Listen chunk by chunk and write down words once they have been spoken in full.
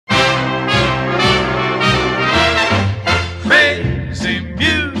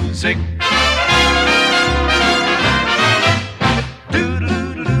music.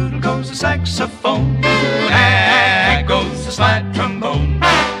 Doodle-doodle-doodle goes the saxophone, and goes the slide trombone.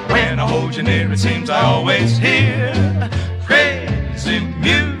 When I hold you near, it seems I always hear crazy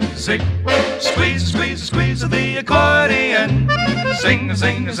music. Squeeze, squeeze, squeeze of the accordion. Sing,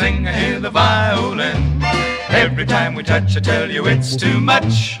 sing, sing, I hear the violin. Every time we touch, I tell you it's too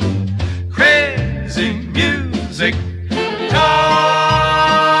much. Crazy music.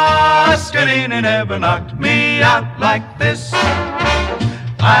 Toscanini never knocked me out like this.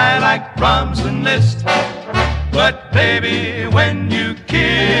 I like Brahms and Liszt, but baby, when you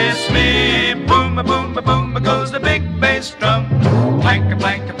kiss me, boom, boom, boom, goes the big bass drum. Plank,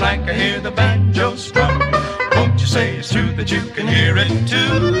 plank, plank, I hear the banjo strum. Won't you say it's true that you can hear it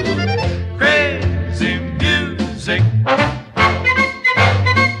too? Crazy music.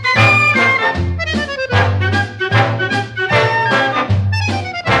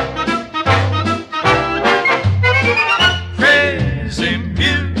 Crazy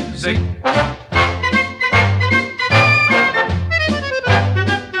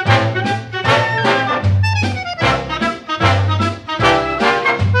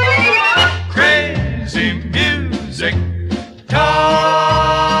music.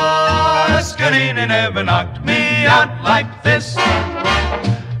 Toscanini never knocked me out like this.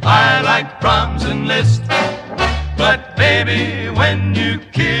 I like Brahms and Liszt, but baby, when you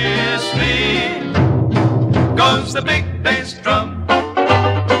kiss me, goes the big bass drum.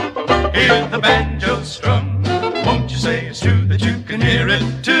 Hear the banjo strum. Won't you say it's true that you can hear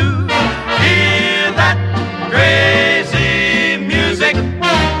it too? Hear that crazy music.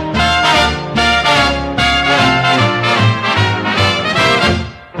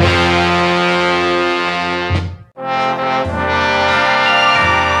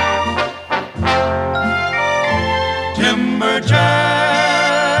 Timberjack,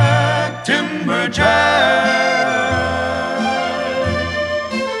 Timberjack,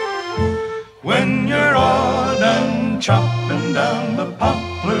 when you're all done chopping down the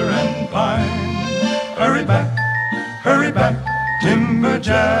poplar and pine, hurry back,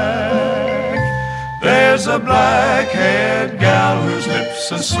 Timberjack. There's a black-haired gal whose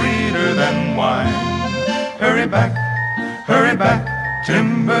lips are sweeter than wine. Hurry back,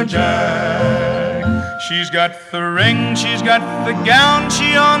 Timberjack. She's got the ring, she's got the gown,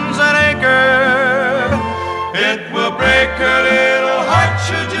 she owns an acre. It will break her little heart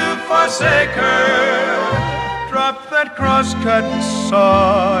should you forsake her. Drop that cross-cut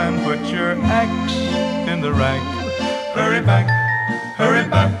saw and put your axe in the rack. Hurry back,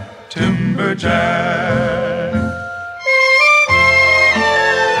 Timberjack.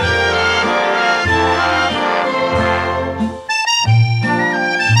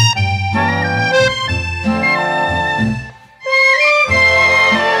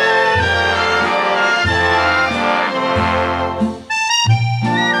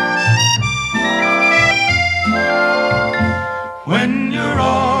 When you're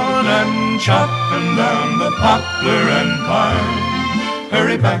all done chopping down the poplar and pine,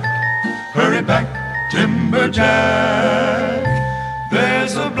 hurry back, Timberjack.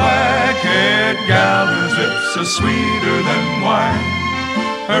 There's a black-haired gal whose lips are sweeter than wine.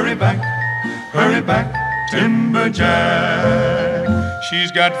 Hurry back, Timberjack.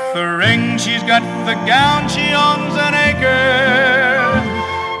 She's got the ring, she's got the gown, she owns an acre.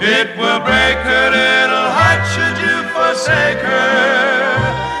 It will break her little heart should you forsake her.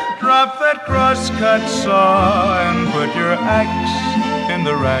 Drop that cross-cut saw and put your axe in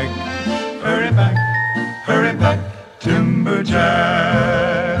the rack. Hurry back,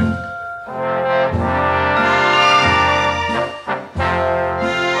 Timberjack.